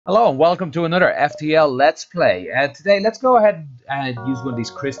Hello and welcome to another FTL Let's Play. Today let's go ahead and use one of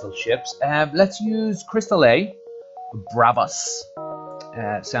these crystal ships. Let's use Crystal A, Bravais.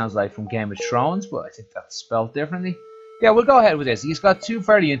 Sounds like from Game of Thrones, but I think that's spelled differently. Yeah, we'll go ahead with this. He's got two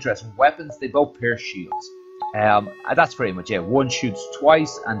fairly interesting weapons. They both pierce shields. And that's pretty much it. One shoots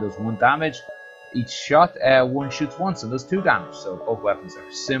twice and does 1 damage. Each shot, one shoots once and does 2 damage. So both weapons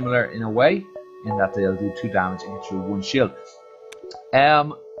are similar in a way, in that they'll do 2 damage and get through 1 shield.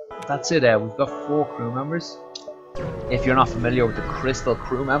 That's it. We've got 4 crew members. If you're not familiar with the crystal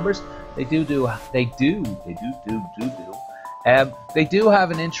crew members, they do have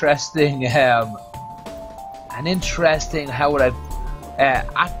an interesting how would I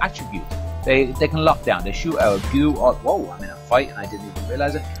attribute. They can lock down. They shoot out a goo. Whoa! I'm in a fight and I didn't even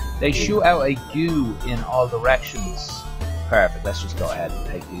realize it. They shoot out a goo in all directions. Perfect. Let's just go ahead and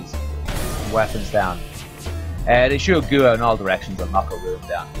take these weapons down. They shoot a goo out in all directions and knock a room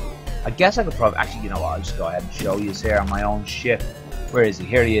down. I guess I could probably, actually, you know what, I'll just go ahead and show you here on my own ship. Where is he?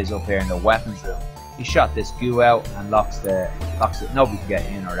 Here he is up here in the weapons room. He shot this goo out and locks it. Nobody can get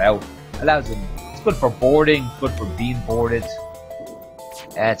in or out. Allows him, it's good for boarding, good for being boarded.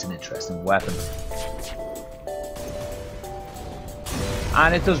 It's an interesting weapon.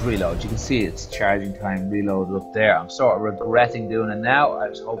 And it does reload. You can see its charging time reloaded up there. I'm sort of regretting doing it now. I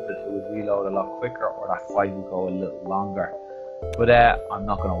was hoping it would reload a lot quicker or that fight would go a little longer. But I'm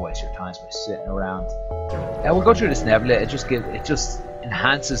not going to waste your time by sitting around. We'll go through this nebula. It just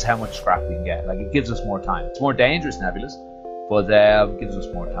enhances how much scrap we can get. Like, it gives us more time. It's more dangerous nebulas, but it gives us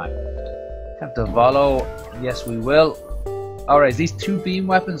more time. Have to follow. Yes, we will. Alright, is these 2 beam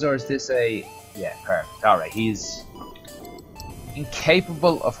weapons or is this a... Yeah, perfect. Alright, he's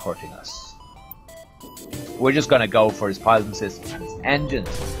incapable of hurting us. We're just going to go for his piloting system and his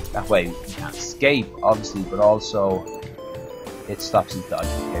engines. That way we can't escape, obviously, but also it stops his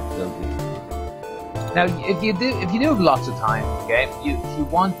dodging capability. Now, if you do have lots of time in the game, if you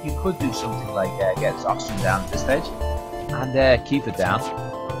want, you could do something like get his oxygen down at this stage and keep it down.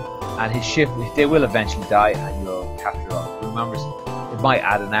 And his ship, they will eventually die, and you'll capture all the crew members. It might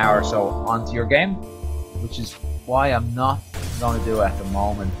add an hour or so onto your game, which is why I'm not going to do it at the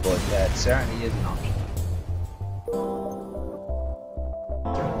moment, but it certainly is an option.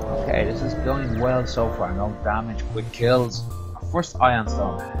 Okay, this is going well so far. No damage, quick kills. First ion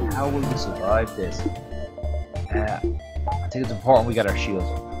stone. How will we survive this? I think it's important we get our shields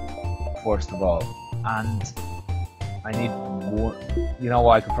up, first of all. And I need more. You know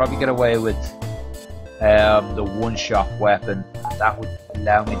what? I could probably get away with the one-shot weapon. That would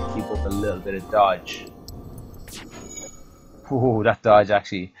allow me to keep up a little bit of dodge. Ooh, that dodge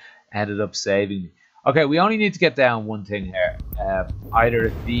actually ended up saving me. Okay, we only need to get down one thing here. Either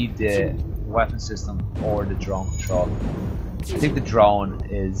it be the weapon system or the drone control. I think the drone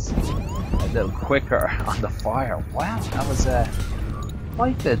is a little quicker on the fire. Wow, that was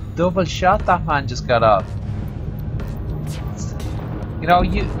quite a double shot that man just got off. You know,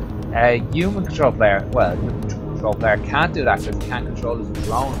 a human control player, well, human control player can't do that because he can't control his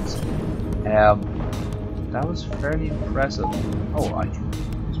drones. That was fairly impressive. Oh, I can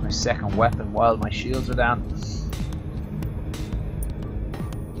use my second weapon while my shields are down.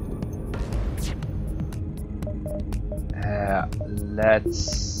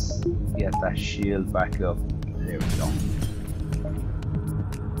 Let's get that shield back up. There we go.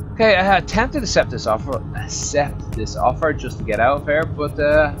 Okay, I attempted to accept this offer just to get out of here, but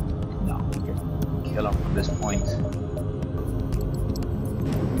no, we can kill him from this point.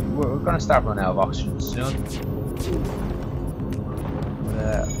 We're going to start running out of oxygen soon.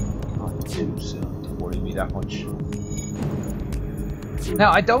 Not too soon to worry me that much.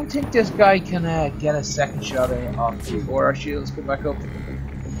 Now, I don't think this guy can get a second shot off before our shields come back up.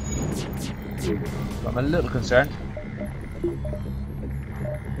 So I'm a little concerned.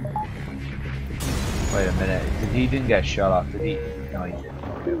 Wait a minute, he didn't get shot off, did he? No, he didn't.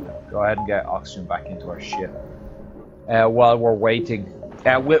 Okay, go ahead and get oxygen back into our ship. While we're waiting,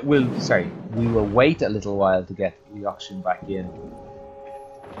 we will wait a little while to get the oxygen back in.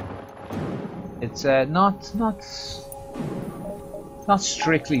 It's not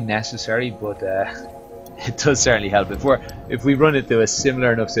strictly necessary, but it does certainly help. If we run into a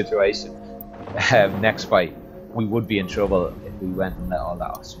similar enough situation next fight, we would be in trouble if we went and let all that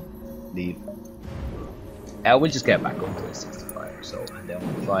oxygen leave. We'll just get back up to a 65 or so, and then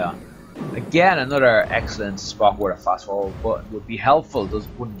we'll fly on. Again, another excellent spot where a fast forward button would be helpful.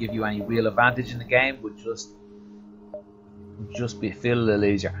 Wouldn't give you any real advantage in the game. Would just feel a little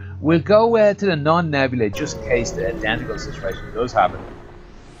easier. We'll go to the non-nebula just in case the identical situation does happen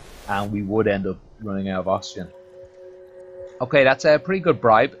and we would end up running out of oxygen. Okay, that's a pretty good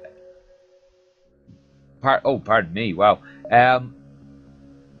bribe. Oh, pardon me. Wow.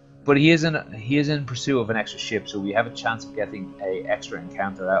 But he is in pursuit of an extra ship, so we have a chance of getting a extra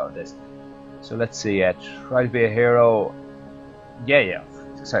encounter out of this. So let's see. Try to be a hero. Yeah.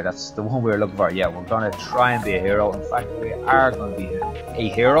 Sorry, that's the one we were looking for. Yeah, we're gonna try and be a hero. In fact, we are gonna be a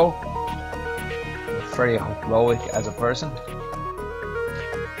hero. I'm very heroic as a person.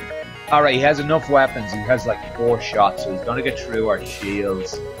 All right, he has enough weapons. He has like 4 shots, so he's gonna get through our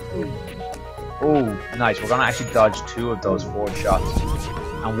shields. Oh, nice. We're gonna actually dodge 2 of those 4 shots,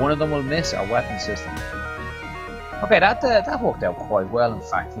 and one of them will miss our weapon system. Okay, that worked out quite well. In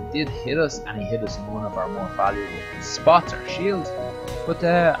fact, he did hit us, and he hit us in one of our more valuable spots, our shield. But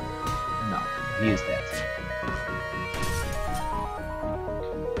no, he is dead.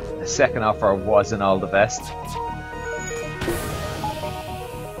 The second offer wasn't all the best.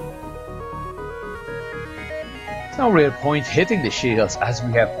 There's no real point hitting the shields as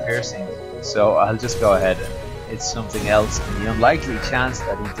we have piercing, so I'll just go ahead and hit something else in the unlikely chance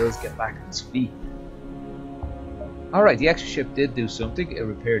that he does get back on his feet. Alright, the extra ship did do something. It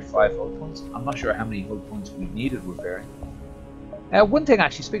repaired 5 hull points. I'm not sure how many hull points we needed repairing. One thing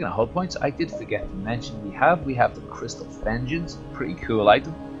actually, speaking of hull points, I did forget to mention we have the Crystal Vengeance, pretty cool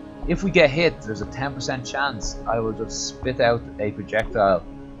item. If we get hit, there's a 10% chance I will just spit out a projectile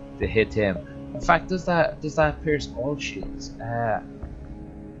to hit him. In fact, does that pierce all shields?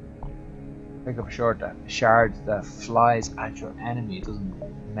 Pick up a shard that flies at your enemy. It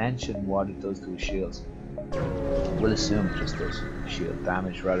doesn't mention what it does to his shields. We'll assume it just does shield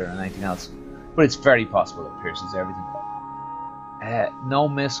damage rather than anything else, but it's very possible it pierces everything. No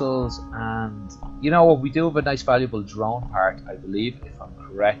missiles, and you know what? We do have a nice valuable drone part, I believe, if I'm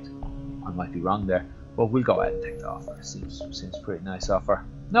correct. I might be wrong there, but we'll go ahead and take the offer. Seems pretty nice offer.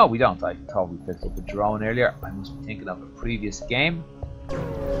 No, we don't. I thought we picked up a drone earlier. I must be thinking of a previous game.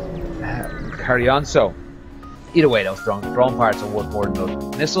 We'll carry on. So either way, those drone parts are worth more than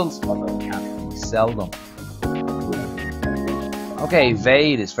those missiles, although we can't really sell them. Okay,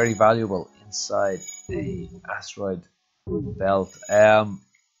 evade is very valuable inside the asteroid belt.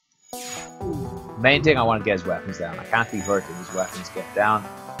 Main thing I want to get his weapons down. I can't be hurt if his weapons get down.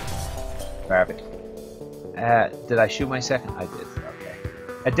 Perfect. Did I shoot my second? I did. Okay.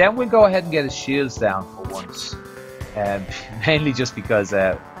 And then we'll go ahead and get his shields down for once. Mainly just because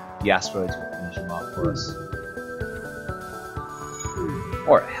the asteroids will finish him off for us.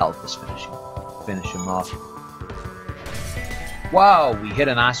 Or help us finish him off. Wow, we hit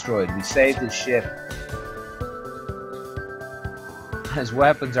an asteroid. We saved his ship. His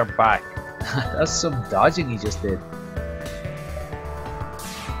weapons are back. That's some dodging he just did.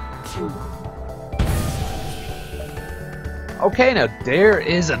 Okay, now there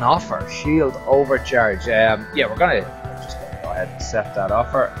is an offer. Shield overcharge. Yeah, we're gonna just go ahead and accept that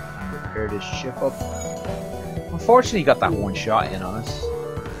offer and repair this ship up. Unfortunately, he got that 1 shot in on us.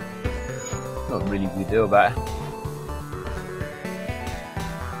 Nothing really we do about it.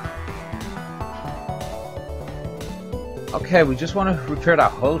 Okay, we just want to repair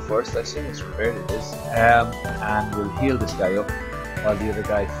that hull first. I assume it's repaired, it is. And we'll heal this guy up while the other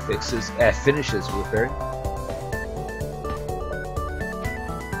guy finishes repairing.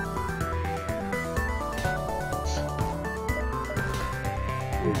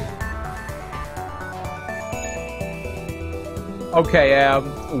 Okay,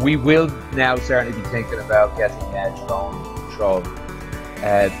 we will now certainly be thinking about getting drone control.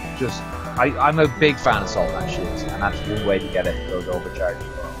 I'm a big fan of Sultan shields, and that's one way to get it, those overcharge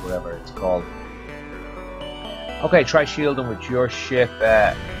or whatever it's called. Okay, try shielding with your ship.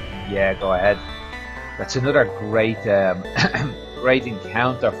 Yeah, go ahead. That's another great great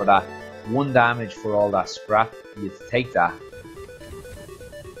encounter for that. 1 damage for all that scrap. You take that.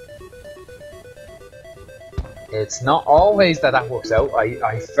 It's not always that works out.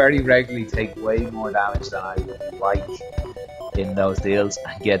 I very regularly take way more damage than I would like in those deals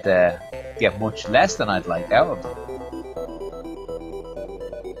and get much less than I'd like out of them.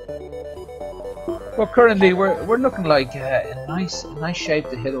 But currently we're looking like in nice shape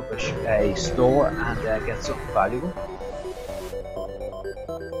to hit up a store and get something valuable.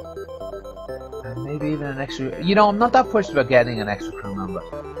 And maybe even an extra. You know, I'm not that pushed about getting an extra crew member,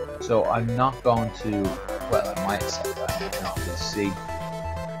 so I'm not going to. Well, I might accept that. No, we'll see.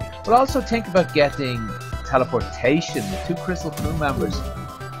 But also think about getting teleportation with 2 crystal crew members.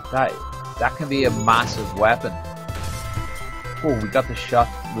 That can be a massive weapon. Oh, we got the shot.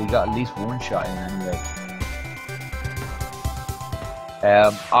 We got at least 1 shot in anyway.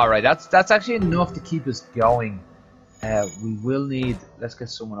 Alright, that's actually enough to keep us going. We will need. Let's get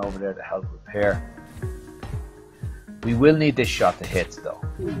someone over there to help repair. We will need this shot to hit, though.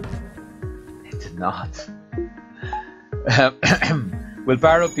 It did not. We'll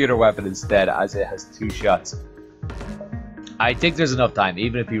power up the other weapon instead, as it has 2 shots. I think there's enough time,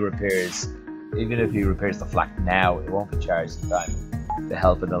 even if he repairs the flak now, it won't be charged in time to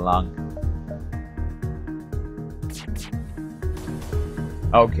help it along.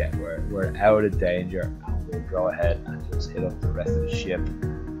 Okay, we're out of danger, and we'll go ahead and just hit up the rest of the ship.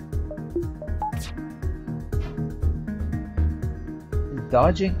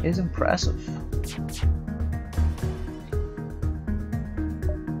 Dodging is impressive.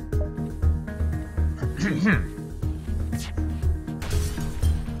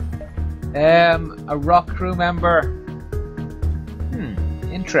 A rock crew member.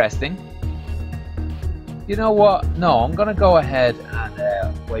 Interesting. You know what? No, I'm gonna go ahead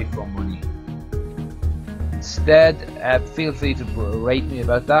and wait for money. Instead, feel free to berate me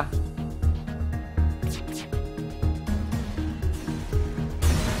about that.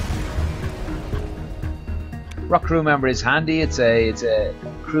 Rock crew member is handy. It's a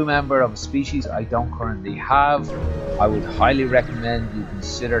crew member of a species I don't currently have. I would highly recommend you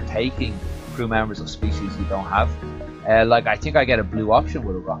consider taking crew members of species you don't have. Like, I think I get a blue option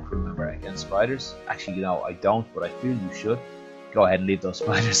with a rock crew member against spiders. Actually, you know, I don't, but I feel you should. Go ahead and leave those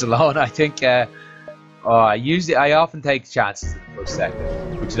spiders alone. I think I often take chances in the first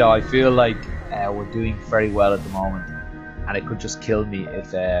sector, but you know, I feel like we're doing very well at the moment, and it could just kill me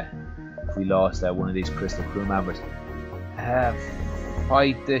if we lost one of these crystal crew members.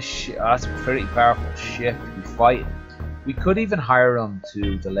 Fight this ship. Oh, that's a pretty powerful ship to be fighting. We could even hire them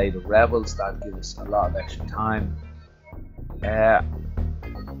to delay the rebels. That'd give us a lot of extra time.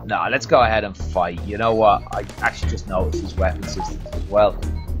 No, let's go ahead and fight. You know what? I actually just noticed these weapon systems as well.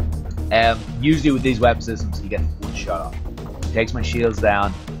 Usually with these weapon systems, you get one shot off. He takes my shields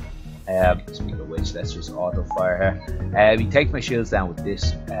down. Speaking of which, let's just auto fire here. He takes my shields down with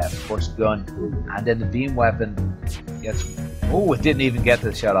this first gun, and then the beam weapon gets. Oh, it didn't even get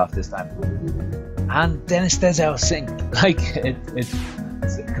the shot off this time. And then it stays out of sync. Like it's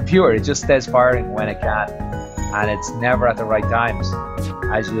a computer. It just stays firing when it can, and it's never at the right times,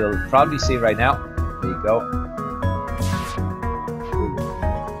 as you'll probably see right now. There you go.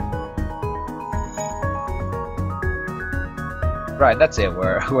 Right, that's it.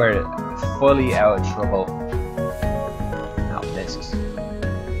 We're fully out of trouble. Now misses.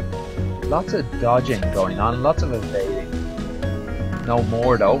 Lots of dodging going on, lots of evading. No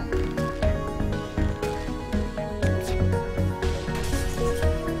more though.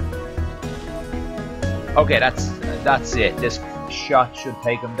 Okay, that's it. This shot should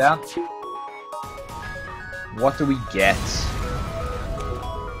take him down. What do we get?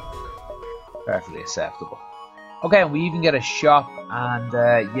 Perfectly acceptable. Okay, we even get a shop, and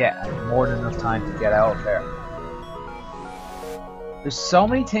yeah, more than enough time to get out of there. There's so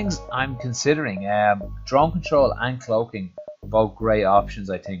many things I'm considering. Drone control and cloaking, both great options,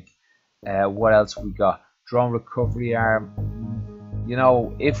 I think. What else we got? Drone recovery arm. You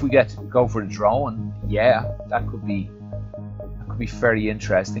know, if we get to go for the drone, yeah, that could be very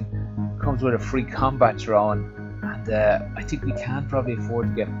interesting. Comes with a free combat drone, and I think we can probably afford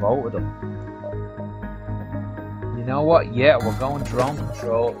to get both of them. You know what? Yeah, we're going drone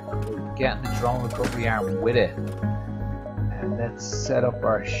control. We're getting the drone recovery arm with it. And let's set up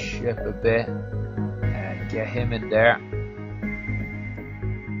our ship a bit and get him in there.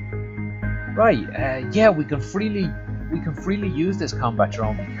 Right. Yeah, we can freely use this combat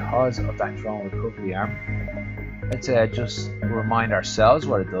drone because of that drone recovery arm. Let's just remind ourselves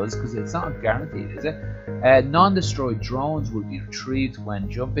what it does, because it's not guaranteed, is it? Non-destroyed drones will be retrieved when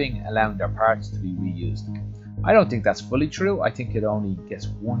jumping, allowing their parts to be reused. I don't think that's fully true. I think it only gets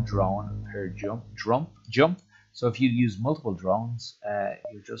one drone per jump. So if you use multiple drones,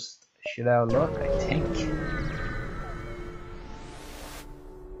 you're just shit out of luck, I think.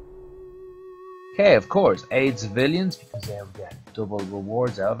 Okay, of course, aid civilians because they'll get double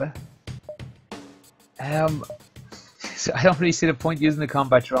rewards out of it. So I don't really see the point using the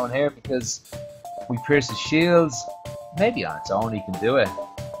combat drone here, because we pierce the shields. Maybe on its own he can do it.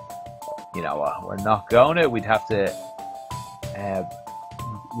 You know what? We're not going to. We'd have to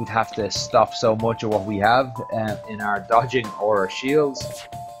stop so much of what we have in our dodging or our shields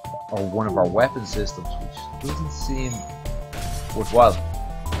or one of our weapon systems, which doesn't seem worthwhile.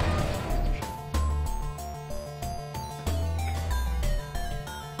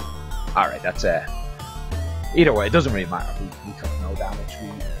 Alright, that's either way, it doesn't really matter. We took no damage.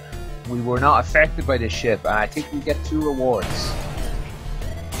 We were not affected by this ship, and I think we get 2 rewards.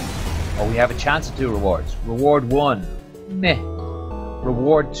 Or we have a chance of 2 rewards. Reward 1, meh.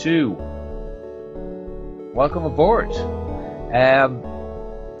 Reward 2, welcome aboard.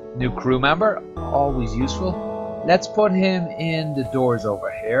 New crew member, always useful. Let's put him in the doors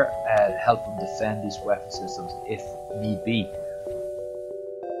over here and help him defend these weapon systems if need be.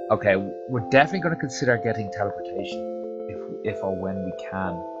 Okay, we're definitely going to consider getting teleportation if or when we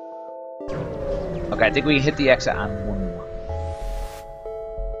can. Okay, I think we can hit the exit and one more.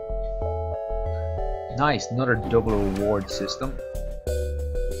 Nice, another double reward system.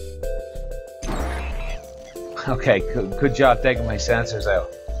 Okay, good job taking my sensors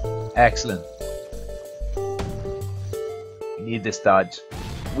out. Excellent. We need this dodge.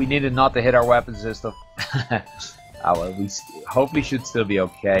 We needed not to hit our weapon system. Oh well, we hopefully should still be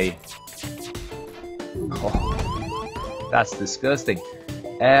okay. Oh, that's disgusting.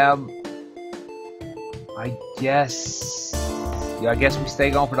 I guess... yeah, I guess we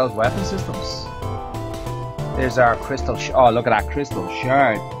stay going for those weapon systems. There's our crystal oh, look at that crystal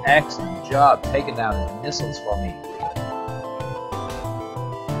shard. Excellent job taking down the missiles for me.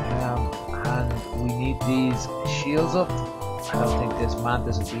 And we need these shields up. I don't think this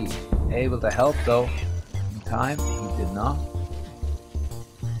Mantis will be able to help though. In time, he did not.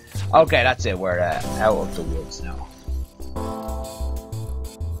 Okay, that's it. We're out of the woods now.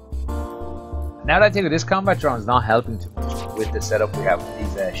 Now that I think of this combat drone is not helping too much with the setup we have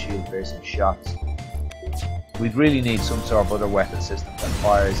with these shield piercing shots. We'd really need some sort of other weapon system that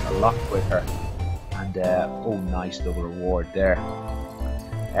fires a lot quicker and oh, nice double reward there.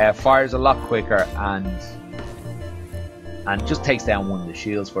 Fires a lot quicker and just takes down one of the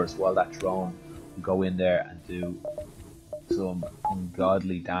shields for us while that drone will go in there and do some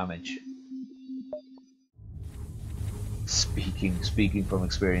ungodly damage. Speaking from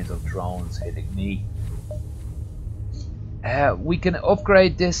experience of drones hitting me. We can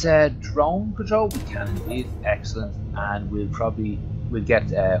upgrade this drone control. We can indeed, excellent, and we'll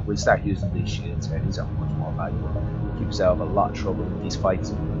start using these shields here. These are much more valuable. Keep us out of a lot of trouble in these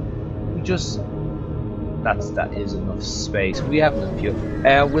fights. We just that is enough space. We have enough fuel.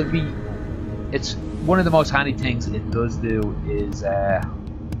 It's one of the most handy things it does do is I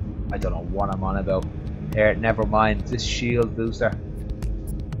don't know what I'm on about. Never mind this shield booster.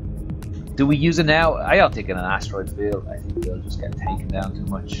 Do we use it now? I don't think in an asteroid field. I think they'll just get taken down too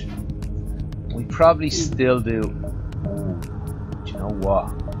much. We probably still do. Ooh, but you know what?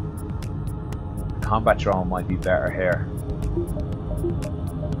 Combat drone might be better here.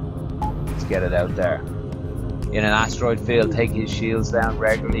 Let's get it out there. In an asteroid field, take his shields down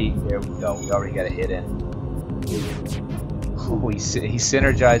regularly. There we go. We already get a hit in. Oh, he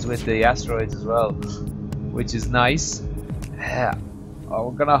synergized with the asteroids as well, which is nice. Yeah. Oh,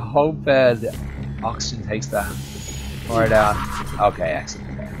 we're gonna hope the oxygen takes that far down. Okay,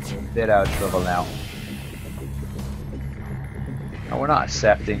 excellent. A bit out of trouble now. No, we're not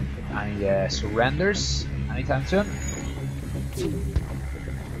accepting any surrenders anytime soon.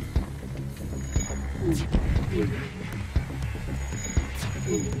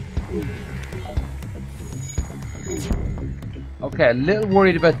 Okay, a little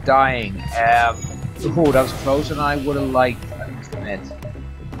worried about dying. Oh, that was closer than I would have liked, I must admit.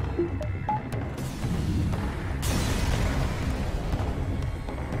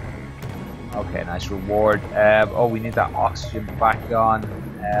 Okay, nice reward. Oh, we need that oxygen back on.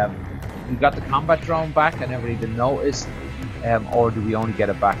 We got the combat drone back, I never even noticed. Or do we only get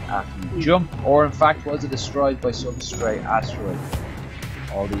it back after we jump? Or in fact, was it destroyed by some stray asteroid?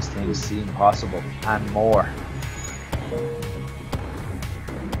 All these things seem possible, and more.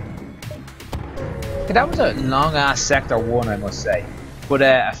 Okay, that was a long ass Sector 1, I must say. But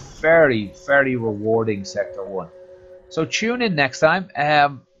a very, very rewarding Sector 1. So tune in next time.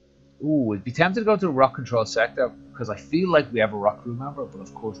 Ooh, I'd be tempted to go to the rock control sector because I feel like we have a rock crew member, but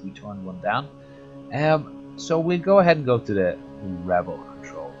of course we turned one down. So we'll go ahead and go to the rebel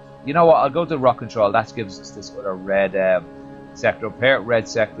control. You know what? I'll go to rock control. That gives us this other red sector up here. Red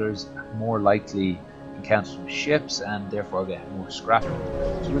sectors more likely encounter some ships and therefore get more scrap.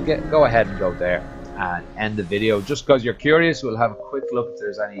 So we'll go ahead and go there and end the video. Just because you're curious, we'll have a quick look if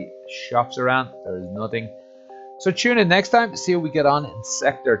there's any shops around. There is nothing. So tune in next time to see how we get on in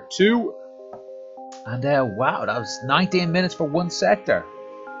Sector 2. And wow, that was 19 minutes for one sector.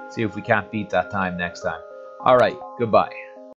 See if we can't beat that time next time. Alright, goodbye.